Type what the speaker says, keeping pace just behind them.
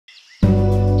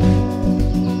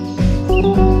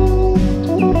Welcome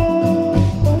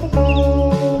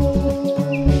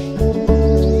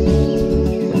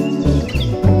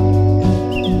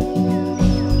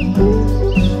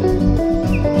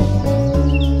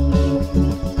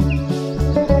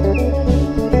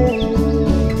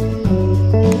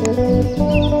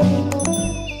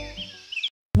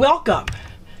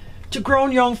to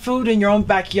growing your own food in your own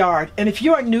backyard. And if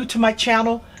you are new to my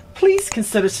channel, please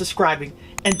consider subscribing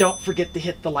and don't forget to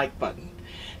hit the like button.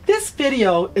 This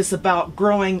video is about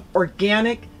growing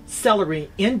organic celery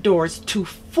indoors to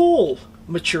full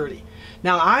maturity.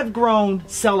 Now, I've grown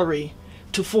celery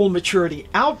to full maturity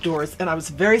outdoors and I was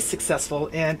very successful,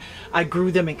 and I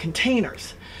grew them in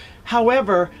containers.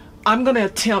 However, I'm going to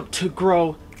attempt to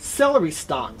grow celery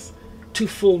stalks to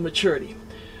full maturity.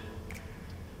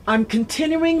 I'm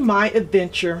continuing my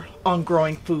adventure on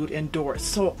growing food indoors.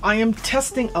 So I am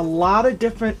testing a lot of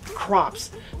different crops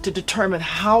to determine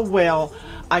how well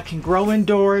I can grow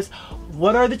indoors,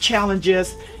 what are the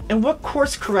challenges, and what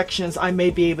course corrections I may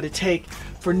be able to take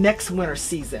for next winter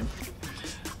season.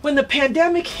 When the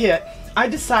pandemic hit, I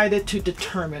decided to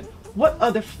determine what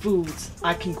other foods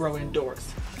I can grow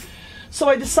indoors. So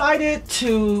I decided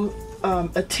to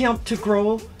attempt to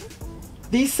grow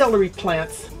these celery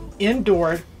plants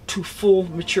indoor to full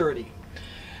maturity.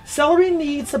 Celery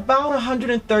needs about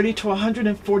 130 to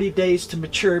 140 days to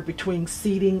mature between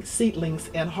seeding seedlings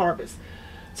and harvest.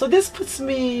 So this puts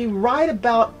me right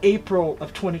about April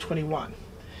of 2021.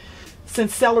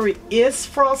 Since celery is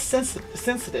frost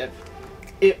sensitive,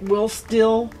 it will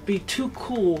still be too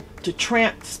cool to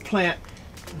transplant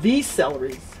these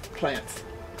celery plants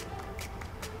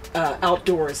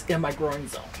outdoors in my growing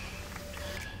zone.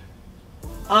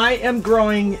 I am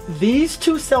growing these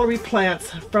two celery plants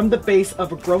from the base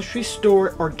of a grocery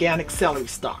store organic celery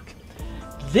stalk.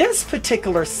 This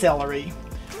particular celery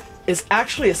is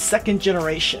actually a second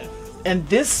generation, and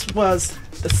this was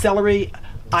the celery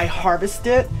I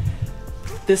harvested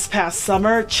this past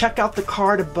summer. Check out the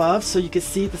card above so you can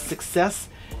see the success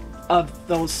of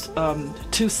those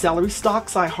two celery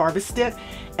stalks I harvested.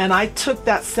 And I took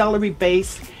that celery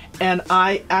base and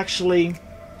I actually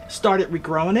started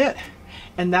regrowing it.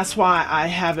 And that's why I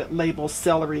have it labeled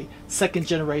celery second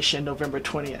generation November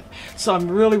 20th. So I'm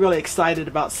really excited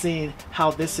about seeing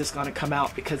how this is going to come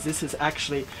out, because this is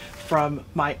actually from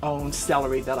my own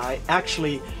celery that I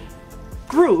actually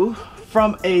grew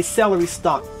from a celery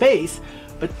stalk base,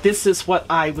 but this is what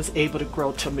I was able to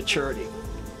grow to maturity.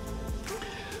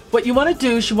 What you want to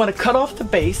do is you want to cut off the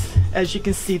base, as you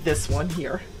can see this one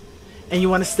here, and you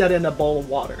want to set it in a bowl of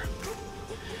water.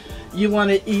 You want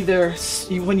to either,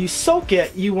 when you soak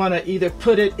it, you want to either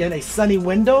put it in a sunny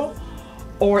window,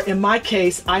 or in my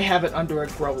case, I have it under a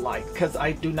grow light because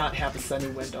I do not have a sunny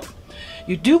window.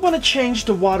 You do want to change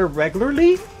the water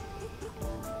regularly.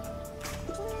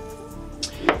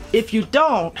 If you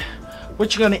don't,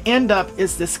 what you're going to end up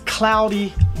is this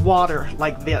cloudy water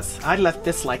like this. I left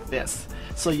this like this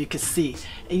so you can see.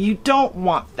 And you don't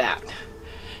want that,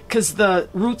 because the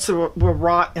roots will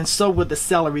rot, and so would the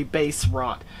celery base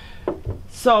rot.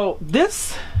 So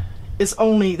this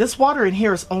water in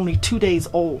here is only 2 days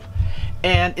old,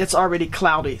 and it's already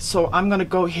cloudy. So I'm going to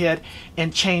go ahead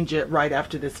and change it right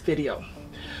after this video.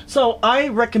 So I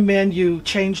recommend you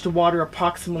change the water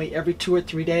approximately every 2 or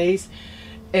 3 days.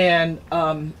 And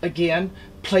again,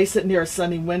 place it near a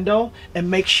sunny window and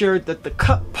make sure that the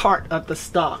cut part of the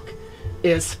stalk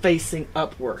is facing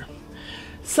upward.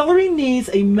 Celery needs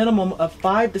a minimum of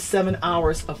 5 to 7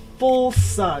 hours of full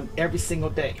sun every single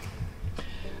day.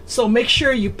 So make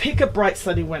sure you pick a bright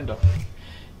sunny window.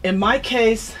 In my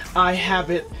case, I have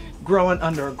it growing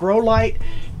under a grow light,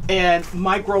 and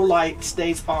my grow light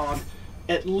stays on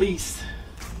at least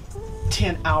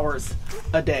 10 hours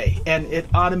a day, and it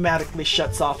automatically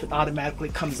shuts off, it automatically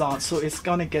comes on, so it's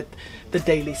going to get the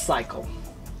daily cycle.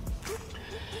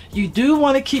 You do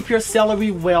want to keep your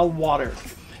celery well watered.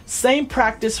 Same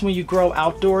practice when you grow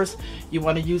outdoors. You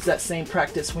want to use that same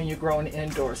practice when you're growing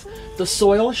indoors. The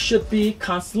soil should be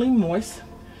constantly moist.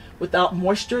 Without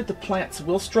moisture, the plants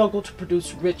will struggle to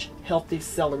produce rich, healthy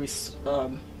celery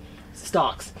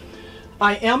stalks.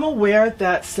 I am aware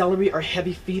that celery are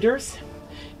heavy feeders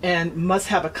and must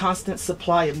have a constant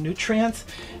supply of nutrients.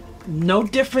 No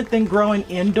different than growing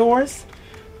indoors.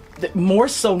 More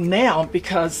so now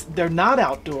because they're not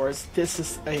outdoors. This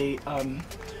is a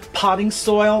potting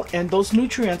soil, and those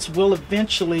nutrients will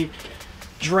eventually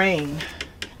drain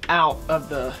out of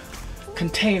the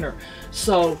container.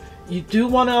 So you do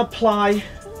want to apply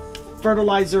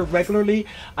fertilizer regularly.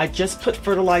 I just put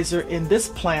fertilizer in this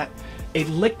plant, a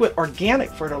liquid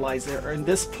organic fertilizer in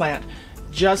this plant,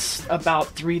 just about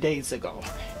 3 days ago,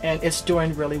 and it's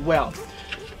doing really well.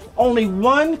 Only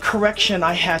one correction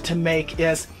I had to make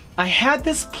is I had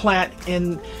this plant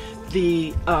in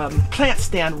the plant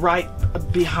stand right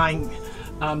behind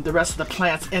the rest of the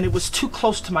plants, and it was too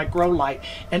close to my grow light,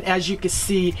 and as you can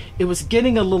see, it was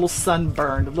getting a little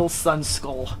sunburned, a little sun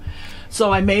skull.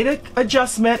 So I made an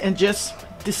adjustment and just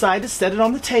decided to set it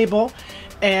on the table,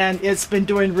 and it's been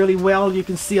doing really well. You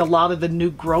can see a lot of the new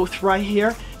growth right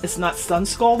here. It's not sun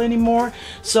skull anymore.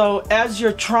 So as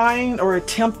you're trying or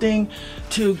attempting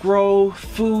to grow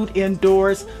food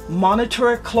indoors,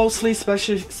 monitor it closely,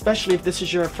 especially if this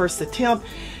is your first attempt,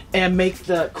 and make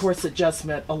the course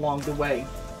adjustment along the way.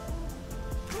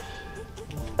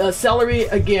 Celery,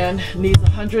 again, needs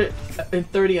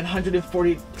 130 and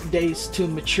 140 days to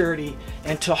maturity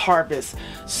and to harvest.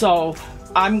 So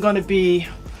I'm going to be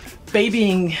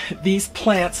babying these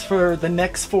plants for the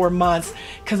next 4 months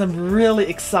because I'm really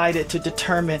excited to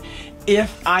determine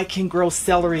if I can grow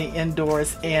celery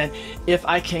indoors and if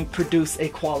I can produce a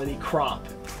quality crop.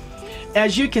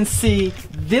 As you can see,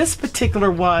 this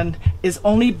particular one has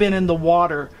only been in the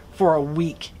water for a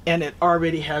week and it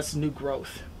already has new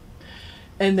growth.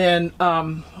 And then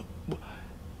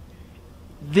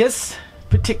this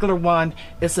particular one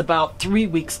is about 3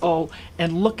 weeks old,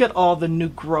 and look at all the new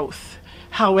growth.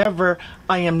 However,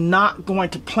 I am not going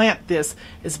to plant this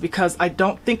is because I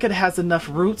don't think it has enough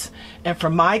roots, and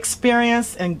from my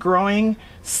experience in growing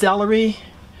celery,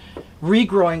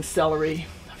 regrowing celery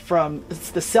from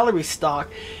the celery stalk,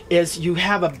 is you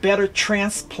have a better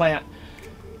transplant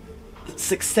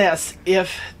success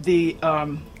if the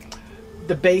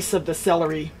base of the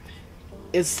celery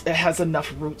has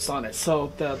enough roots on it,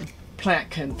 so the plant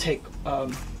can take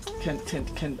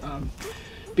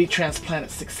be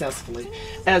transplanted successfully.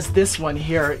 As this one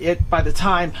here, by the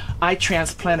time I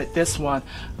transplanted this one,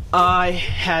 I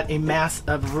had a mass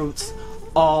of roots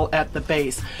all at the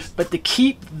base. But to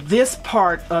keep this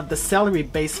part of the celery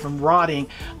base from rotting,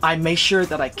 I made sure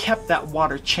that I kept that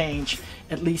water change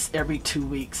at least every 2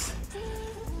 weeks.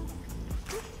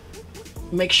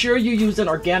 Make sure you use an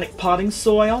organic potting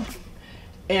soil,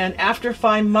 and after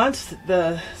 5 months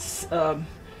the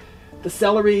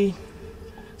celery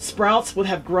sprouts would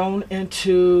have grown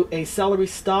into a celery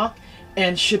stalk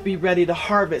and should be ready to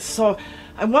harvest. So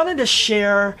I wanted to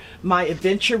share my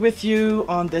adventure with you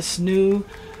on this new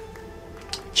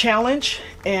challenge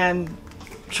and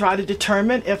try to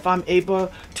determine if I'm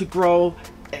able to grow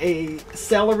a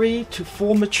celery to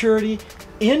full maturity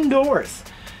indoors.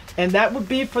 And that would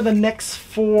be for the next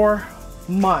 4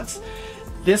 months.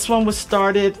 This one was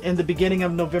started in the beginning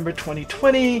of November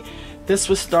 2020. This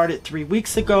was started 3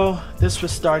 weeks ago. This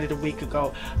was started a week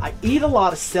ago. I eat a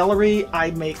lot of celery. I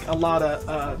make a lot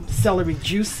of celery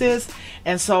juices.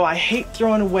 And so I hate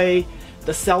throwing away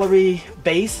the celery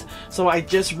base. So I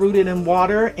just root it in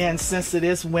water. And since it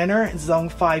is winter, zone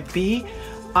 5B,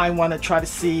 I want to try to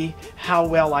see how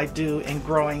well I do in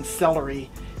growing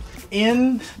celery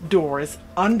indoors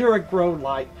under a grow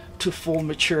light to full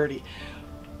maturity.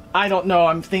 I don't know.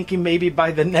 I'm thinking maybe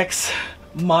by the next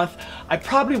month I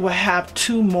probably will have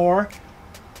 2 more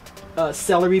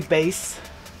celery base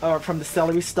from the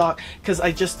celery stalk, because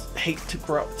I just hate to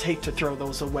throw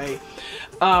those away.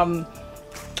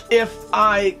 If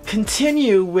I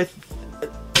continue with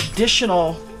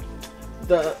additional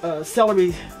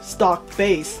celery stalk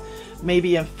base,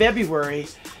 maybe in February,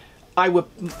 I would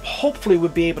hopefully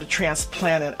be able to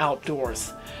transplant it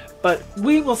outdoors, but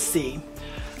we will see.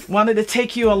 Wanted to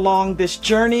take you along this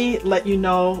journey, let you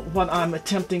know what I'm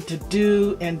attempting to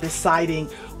do and deciding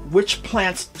which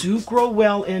plants do grow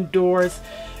well indoors.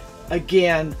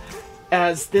 Again,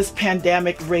 as this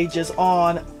pandemic rages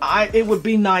on, it would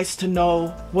be nice to know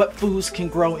what foods can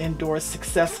grow indoors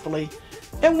successfully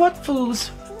and what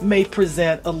foods may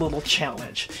present a little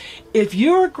challenge. If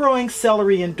you're growing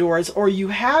celery indoors, or you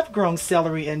have grown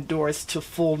celery indoors to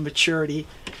full maturity,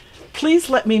 please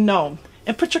let me know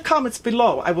and put your comments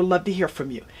below. I would love to hear from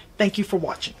you. Thank you for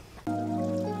watching.